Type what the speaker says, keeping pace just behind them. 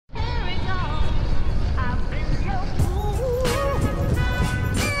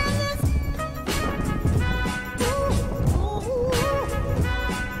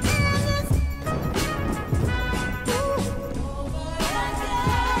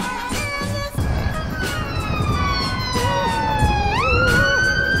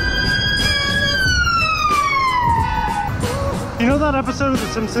that episode of The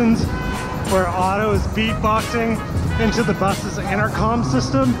Simpsons where Otto is beatboxing into the bus's intercom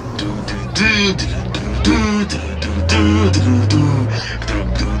system?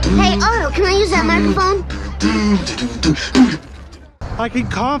 Hey Otto, can I use that microphone? I can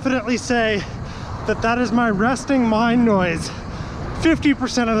confidently say that that is my resting mind noise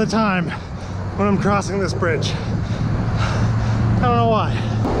 50% of the time when I'm crossing this bridge. I don't know why.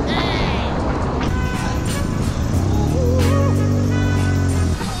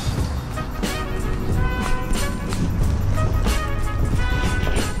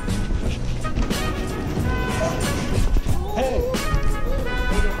 Hey.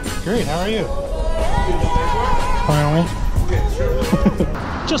 Great, how are you? Finally.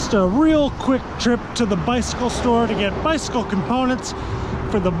 Just a real quick trip to the bicycle store to get bicycle components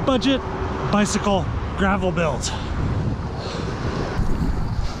for the budget bicycle gravel build.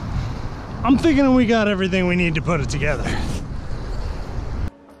 I'm thinking we got everything we need to put it together.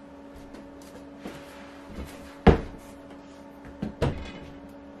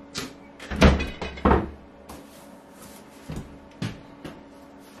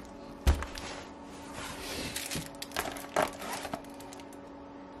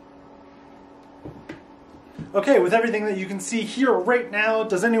 Okay, with everything that you can see here right now,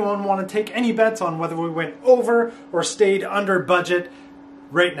 does anyone want to take any bets on whether we went over or stayed under budget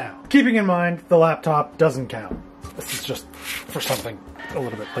right now? Keeping in mind, the laptop doesn't count. This is just for something a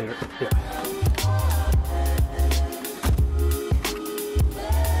little bit later. Yeah.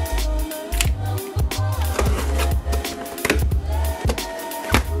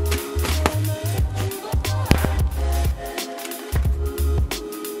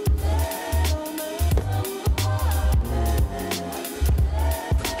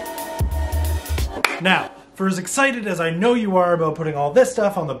 Now, for as excited as I know you are about putting all this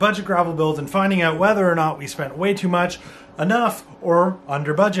stuff on the budget gravel build and finding out whether or not we spent way too much, enough, or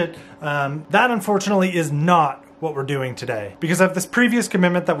under budget, that unfortunately is not what we're doing today. Because I have this previous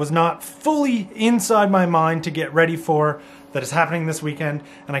commitment that was not fully inside my mind to get ready for, that is happening this weekend,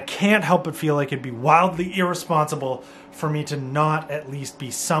 and I can't help but feel like it'd be wildly irresponsible for me to not at least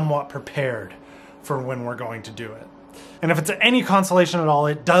be somewhat prepared for when we're going to do it. And if it's any consolation at all,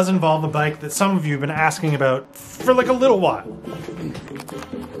 it does involve a bike that some of you have been asking about for like a little while.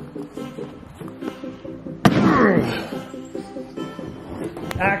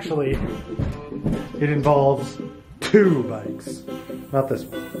 Actually, it involves two bikes. Not this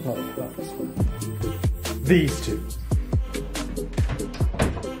one. No, not this one. These two.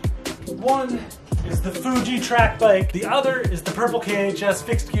 One is the Fuji track bike. The other is the purple KHS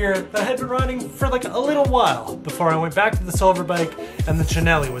fixed gear that I had been riding for like a little while before I went back to the silver bike and the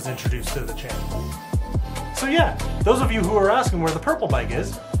Chinelli was introduced to the channel. So yeah, those of you who are asking where the purple bike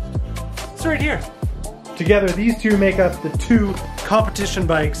is, it's right here. Together, these two make up the two competition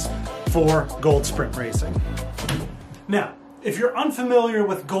bikes for Gold Sprint Racing. Now, if you're unfamiliar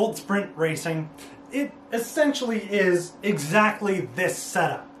with Gold Sprint Racing, it essentially is exactly this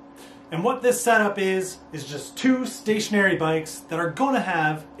setup. And what this setup is just two stationary bikes that are going to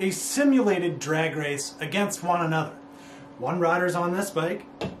have a simulated drag race against one another. One rider's on this bike,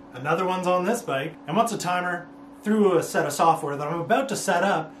 another one's on this bike, and once a timer, through a set of software that I'm about to set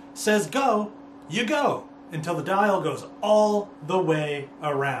up, says go, you go, until the dial goes all the way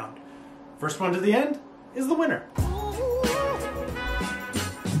around. First one to the end is the winner.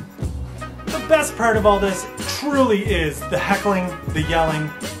 The best part of all this truly is the heckling, the yelling,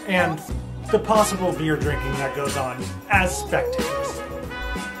 and the possible beer drinking that goes on as spectators.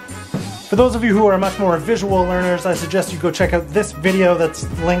 For those of you who are much more visual learners, I suggest you go check out this video that's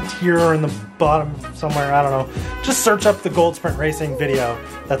linked here or in the bottom somewhere, I don't know. Just search up the Gold Sprint Racing video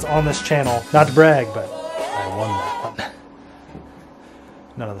that's on this channel. Not to brag, but I won that one.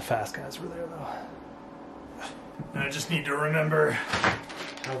 None of the fast guys were there though. And I just need to remember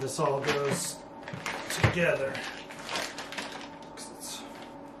how this all goes together.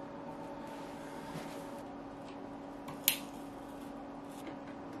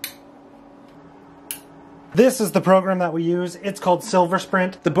 This is the program that we use. It's called Silver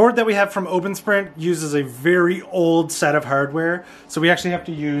Sprint. The board that we have from Open Sprint uses a very old set of hardware, so we actually have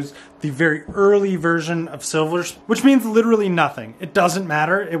to use the very early version of Silver, which means literally nothing. It doesn't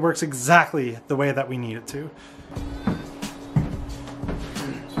matter. It works exactly the way that we need it to.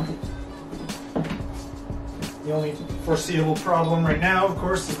 The only foreseeable problem right now, of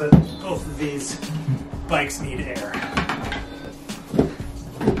course, is that both of these bikes need air.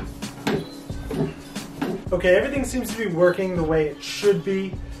 Okay, everything seems to be working the way it should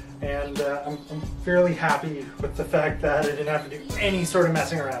be, and I'm fairly happy with the fact that I didn't have to do any sort of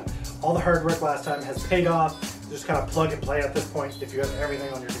messing around. All the hard work last time has paid off, just kind of plug and play at this point if you have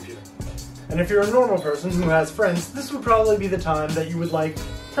everything on your computer. And if you're a normal person who has friends, this would probably be the time that you would like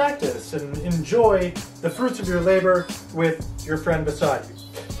practice and enjoy the fruits of your labor with your friend beside you.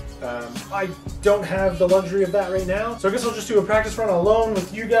 I don't have the luxury of that right now, so I guess I'll just do a practice run alone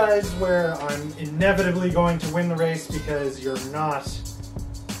with you guys where I'm inevitably going to win the race because you're not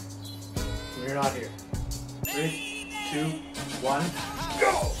here. 3, 2, 1,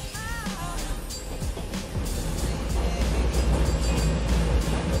 go!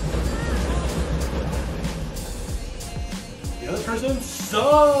 The other person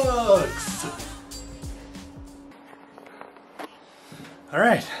sucks!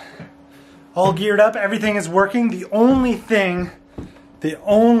 Alright. All geared up, everything is working. The only thing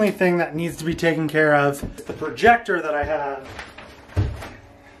that needs to be taken care of is the projector that I have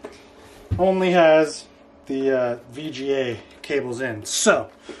only has the VGA cables in. So,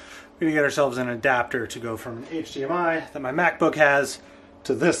 we're gonna get ourselves an adapter to go from an HDMI that my MacBook has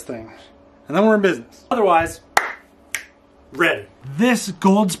to this thing. And then we're in business. Otherwise, ready. This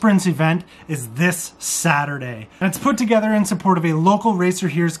Gold Sprints event is this Saturday. And it's put together in support of a local racer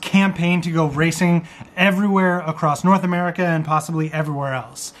here's campaign to go racing everywhere across North America and possibly everywhere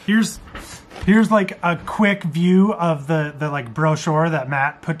else. Here's like a quick view of the like brochure that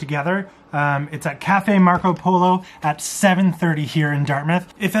Matt put together. It's at Cafe Marco Polo at 7:30 here in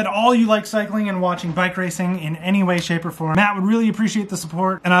Dartmouth. If at all you like cycling and watching bike racing in any way, shape, or form, Matt would really appreciate the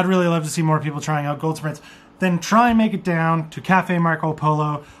support, and I'd really love to see more people trying out Gold Sprints. Then try and make it down to Cafe Marco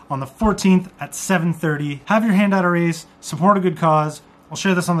Polo on the 14th at 7:30. Have your hand out a race, support a good cause. I'll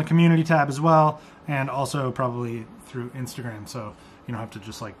share this on the community tab as well, and also probably through Instagram, so you don't have to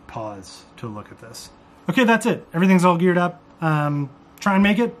just like pause to look at this. Okay, that's it. Everything's all geared up. Try and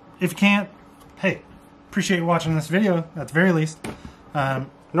make it. If you can't, hey, appreciate you watching this video, at the very least.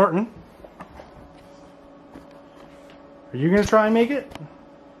 Norton, are you gonna try and make it?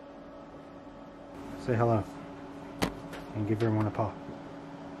 Say hello. And give everyone a paw.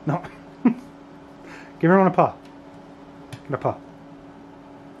 No. Give everyone a paw. Get a paw.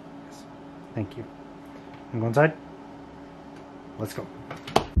 Yes. Thank you. And go inside. Let's go.